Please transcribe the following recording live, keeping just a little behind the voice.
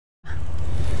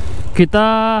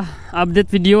Kita update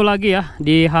video lagi ya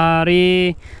di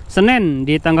hari Senin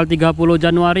di tanggal 30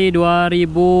 Januari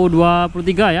 2023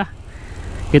 ya.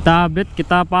 Kita update,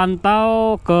 kita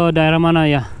pantau ke daerah mana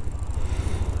ya?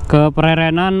 Ke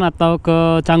Pererenan atau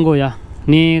ke Canggu ya.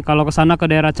 Ini kalau ke sana ke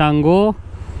daerah Canggu.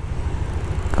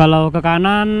 Kalau ke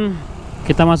kanan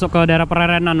kita masuk ke daerah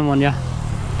Pererenan teman ya.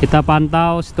 Kita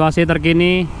pantau situasi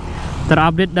terkini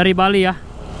terupdate dari Bali ya.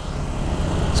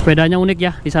 Sepedanya unik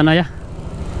ya di sana ya.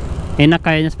 Enak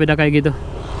kayaknya sepeda kayak gitu.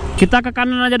 Kita ke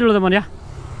kanan aja dulu teman ya.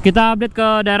 Kita update ke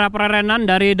daerah Pererenan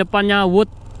dari depannya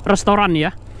Wood Restoran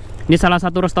ya. Ini salah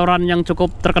satu restoran yang cukup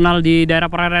terkenal di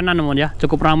daerah Pererenan teman ya.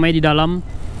 Cukup ramai di dalam.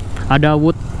 Ada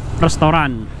Wood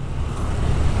Restoran.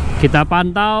 Kita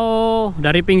pantau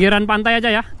dari pinggiran pantai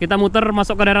aja ya. Kita muter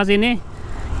masuk ke daerah sini.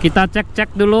 Kita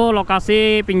cek dulu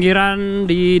lokasi pinggiran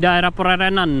di daerah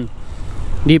Pererenan.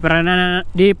 Di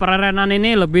Pererenan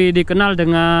ini lebih dikenal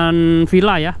dengan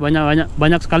villa ya,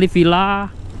 banyak sekali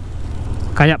villa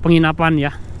kayak penginapan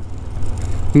ya.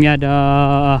 Ini ada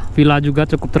villa juga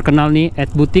cukup terkenal nih,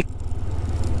 Boutique.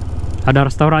 Ada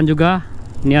restoran juga.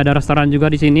 Ini ada restoran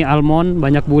juga di sini, Almond,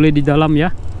 banyak bule di dalam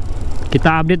ya.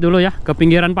 Kita update dulu ya ke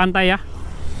pinggiran pantai ya.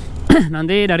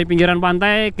 Nanti dari pinggiran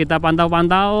pantai kita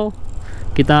pantau-pantau,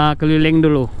 kita keliling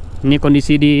dulu. Ini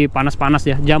kondisi di panas-panas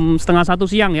ya, jam setengah 1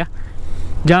 siang ya.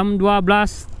 Jam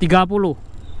 12.30.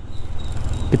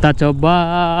 Kita coba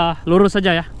lurus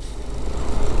saja ya.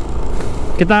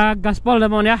 Kita gaspol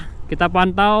teman ya. Kita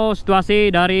pantau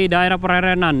situasi dari daerah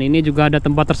Pererenan. Ini juga ada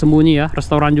tempat tersembunyi ya,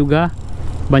 restoran juga.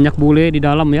 Banyak bule di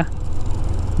dalam ya.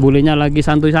 Bulenya lagi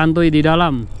santuy-santuy di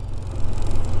dalam.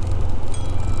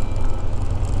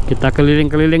 Kita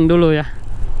keliling-keliling dulu ya.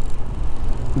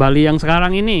 Bali yang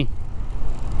sekarang ini.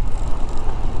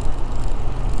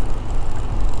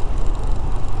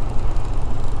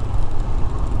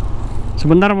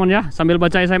 Sebentar mon ya, sambil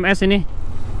baca SMS ini.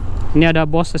 Ini ada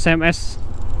bos SMS.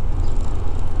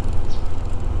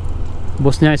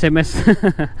 Bosnya SMS.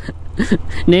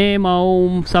 Ini mau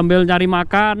sambil cari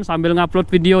makan, sambil ngupload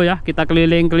video ya. Kita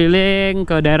keliling-keliling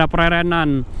ke daerah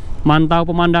Pererenan. Mantau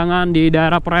pemandangan di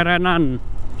daerah Pererenan.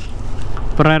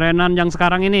 Pererenan yang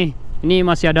sekarang ini. Ini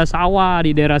masih ada sawah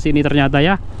di daerah sini ternyata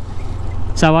ya.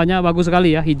 Sawahnya bagus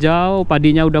sekali ya, hijau,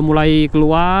 padinya udah mulai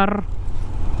keluar.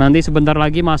 Nanti sebentar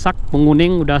lagi masak,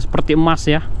 menguning, udah seperti emas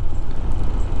ya.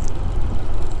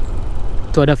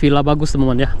 Itu ada villa bagus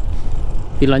teman-teman ya.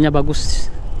 Villanya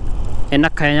bagus.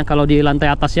 Enak kayaknya kalau di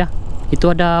lantai atas ya. Itu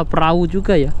ada perahu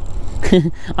juga ya.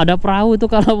 Ada perahu itu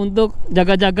kalau untuk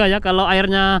jaga-jaga ya, kalau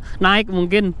airnya naik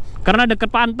mungkin. Karena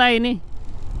deket pantai ini.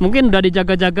 Mungkin udah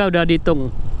dijaga-jaga, udah dihitung.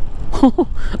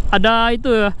 Ada itu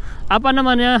ya, apa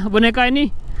namanya, boneka ini.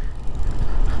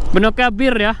 Boneka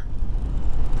bir ya.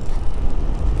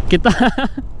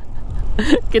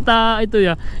 Kita itu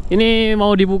ya, ini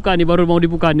mau dibuka nih, baru mau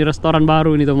dibuka nih restoran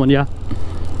baru ini teman ya.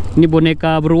 Ini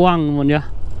boneka beruang teman ya.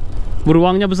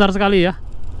 Beruangnya besar sekali ya,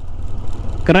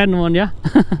 keren teman ya.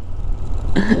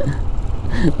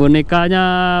 Bonekanya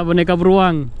boneka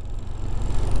beruang.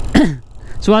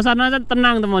 Suasana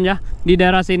tenang teman ya di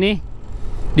daerah sini.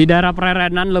 Di daerah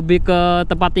Pererenan lebih ke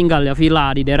tempat tinggal ya,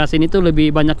 villa. Di daerah sini tuh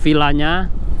lebih banyak villanya.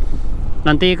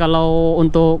 Nanti kalau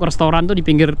untuk restoran tuh di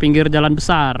pinggir-pinggir jalan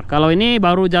besar. Kalau ini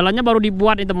baru jalannya baru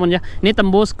dibuat nih teman ya. Ini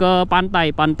tembus ke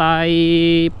pantai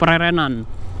Pererenan.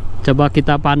 Coba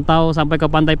kita pantau sampai ke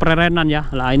pantai Pererenan ya.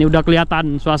 Lah ini udah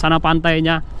kelihatan suasana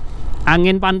pantainya.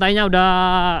 Angin pantainya udah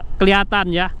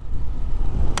kelihatan ya.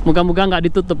 Moga-moga nggak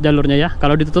ditutup jalurnya ya.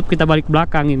 Kalau ditutup kita balik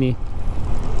belakang ini.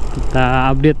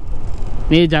 Kita update.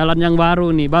 Nih jalan yang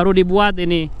baru nih, baru dibuat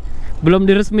ini. Belum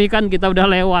diresmikan kita udah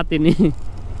lewat ini.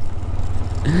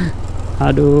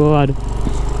 Aduh.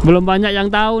 Belum banyak yang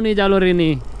tahu nih jalur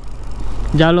ini.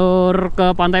 Jalur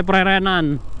ke pantai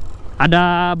Pererenan.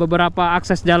 Ada beberapa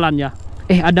akses jalan ya.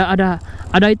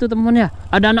 Ada itu teman ya.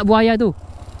 Ada anak buaya tuh.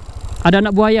 Ada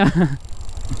anak buaya.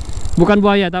 Bukan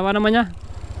buaya, apa namanya?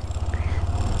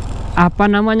 Apa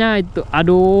namanya itu?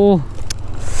 Aduh.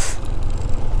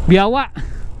 Biawak.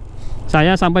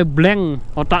 Saya sampai blank,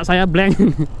 otak saya blank.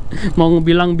 Mau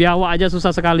bilang biawak aja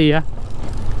susah sekali ya.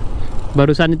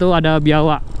 Barusan itu ada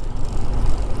biawak.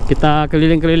 Kita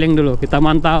keliling-keliling dulu, kita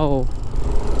mantau.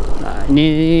 Nah,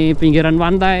 ini pinggiran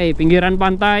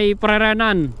pantai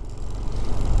Pererenan.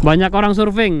 Banyak orang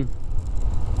surfing.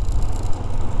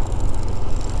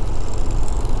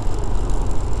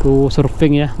 Tuh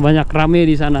surfing ya, banyak rame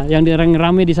di sana. Yang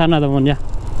rame di sana teman ya.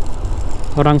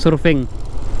 Orang surfing.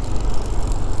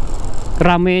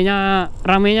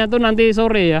 Ramenya tuh nanti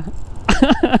sore ya.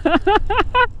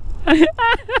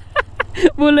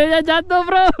 Bulenya jatuh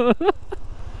bro.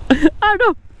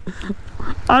 Aduh,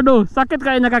 Aduh, sakit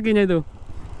kayaknya kakinya itu.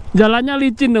 Jalannya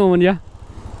licin teman ya.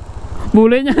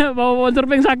 Bulenya bawa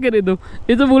surfing sakit itu.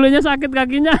 Itu bulenya sakit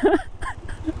kakinya.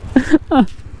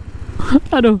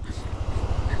 Aduh.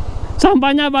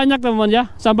 Sampahnya banyak teman ya,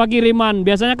 sampah kiriman.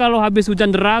 Biasanya kalau habis hujan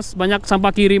deras banyak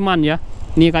sampah kiriman ya.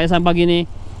 Nih kayak sampah gini,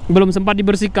 belum sempat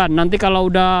dibersihkan. Nanti kalau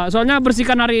udah, soalnya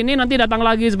bersihkan hari ini nanti datang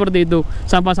lagi seperti itu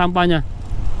sampah-sampahnya.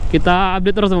 Kita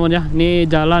update terus teman ya. Nih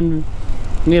jalan,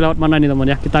 ini lewat mana nih teman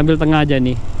ya. Kita ambil tengah aja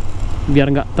nih, biar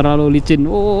nggak terlalu licin.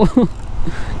 Oh.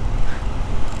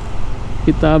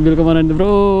 Kita ambil kemana nih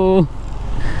bro?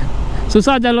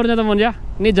 Susah jalurnya teman ya.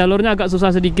 Ini jalurnya agak susah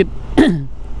sedikit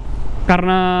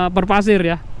karena berpasir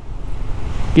ya.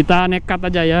 Kita nekat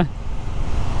aja ya.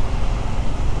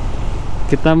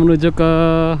 Kita menuju ke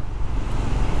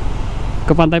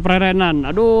pantai Pererenan.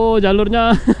 Aduh,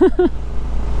 jalurnya.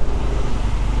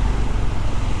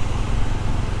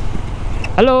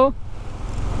 Halo,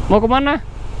 mau kemana?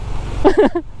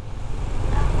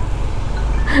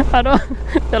 Aduh,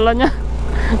 jalannya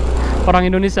orang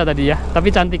Indonesia tadi ya, tapi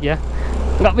cantik ya.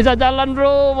 Nggak bisa jalan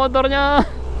bro, motornya.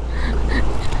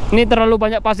 Ini terlalu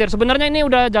banyak pasir. Sebenarnya ini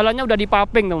udah jalannya udah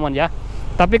dipaving teman ya,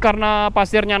 tapi karena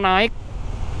pasirnya naik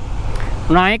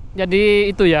jadi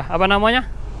itu ya, apa namanya,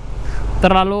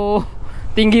 terlalu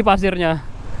tinggi pasirnya.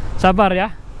 Sabar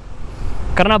ya,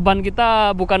 karena ban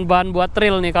kita bukan ban buat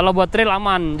trail nih. Kalau buat trail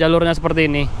aman jalurnya seperti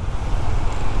ini.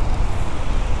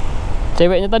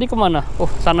 Ceweknya tadi kemana?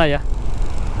 Oh, sana ya.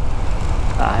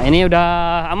 Nah, ini udah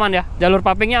aman ya. Jalur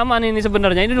pavingnya aman ini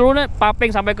sebenarnya. Ini dulu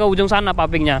paving sampai ke ujung sana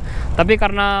pavingnya. Tapi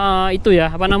karena itu ya,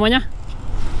 apa namanya,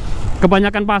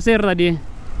 kebanyakan pasir tadi.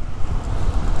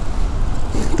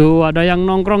 Tuh ada yang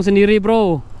nongkrong sendiri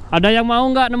bro. Ada yang mau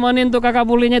nggak nemenin tuh kakak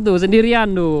bulenya tuh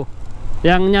sendirian tuh,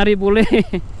 yang nyari bule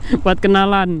buat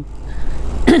kenalan.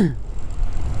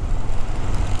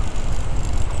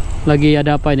 Lagi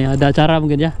ada apa ini? Ada acara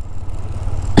mungkin ya.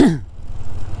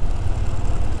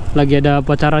 Lagi ada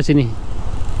acara sini.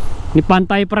 Ini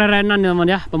pantai Pererenan teman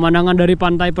ya. Pemandangan dari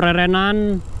pantai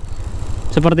Pererenan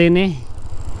seperti ini.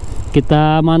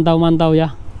 Kita mantau-mantau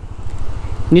ya.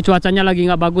 Ini cuacanya lagi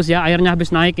nggak bagus ya. Airnya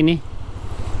habis naik ini.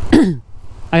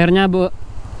 Airnya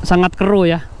sangat keruh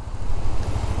ya.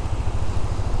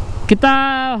 Kita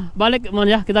balik teman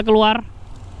ya. Kita keluar.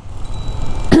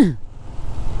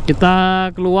 Kita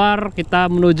keluar,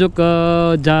 kita menuju ke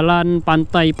jalan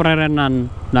pantai Pererenan.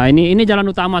 Nah, ini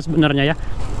jalan utama sebenarnya ya.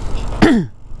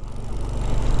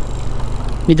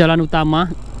 Ini jalan utama.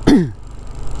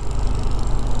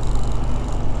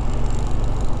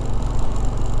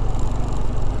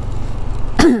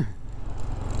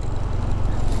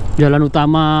 Jalan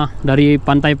utama dari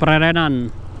pantai Pererenan.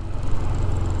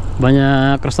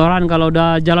 Banyak restoran. Kalau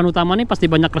udah jalan utama nih pasti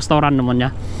banyak restoran teman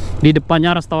ya. Di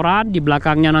depannya restoran, di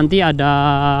belakangnya nanti ada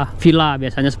villa,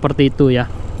 biasanya seperti itu ya.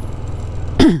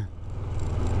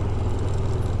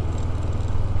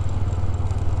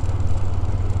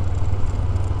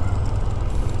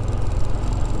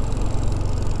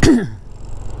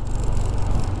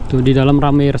 Tuh di dalam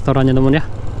ramai restorannya teman ya.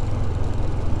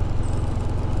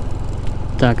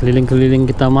 Kita keliling-keliling,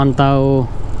 kita mantau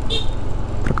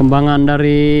perkembangan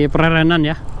dari Pererenan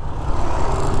ya.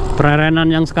 Pererenan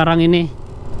yang sekarang ini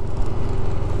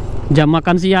jam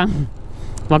makan siang,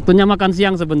 waktunya makan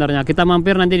siang sebenarnya. Kita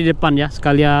mampir nanti di depan ya,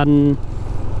 sekalian.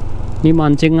 Ini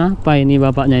mancing apa ini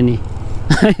bapaknya ini?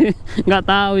 Nggak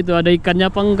tahu itu ada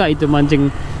ikannya apa enggak itu mancing.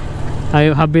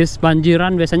 Ayo, habis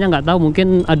banjiran biasanya nggak tahu,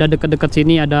 mungkin ada dekat-dekat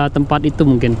sini ada tempat itu,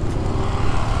 mungkin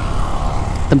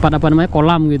tempat apa namanya,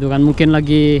 kolam gitu kan, mungkin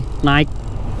lagi naik.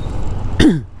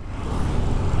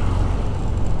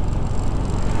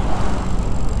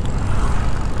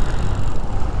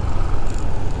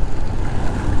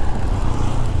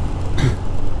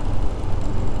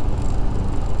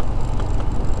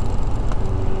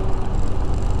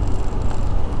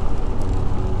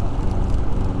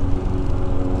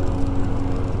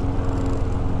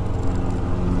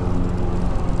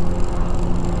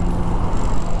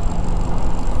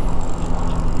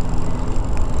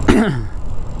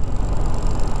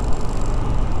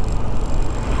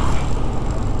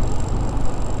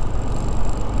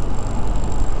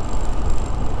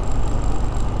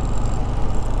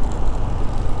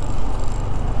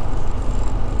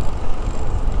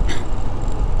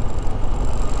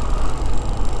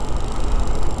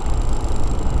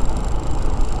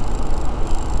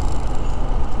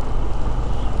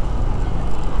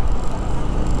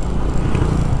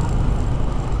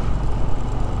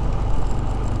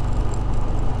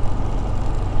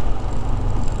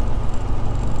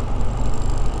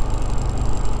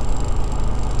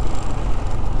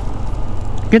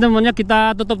 Oke teman-teman,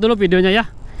 kita tutup dulu videonya ya.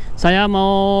 saya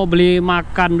mau beli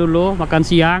makan dulu, makan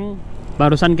siang.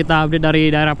 Barusan kita update dari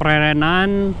daerah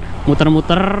Pererenan,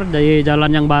 muter-muter dari jalan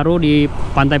yang baru di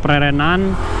pantai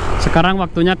Pererenan. Sekarang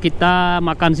waktunya kita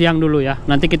makan siang dulu ya.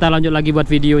 Nanti kita lanjut lagi buat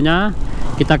videonya.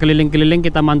 Kita keliling-keliling,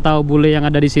 kita mantau bule yang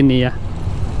ada di sini ya.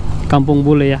 Kampung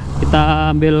Bule ya.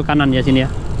 Kita ambil kanan ya sini ya.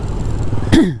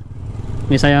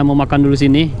 Ini saya mau makan dulu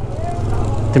sini.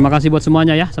 Terima kasih buat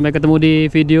semuanya ya. Sampai ketemu di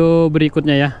video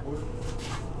berikutnya ya.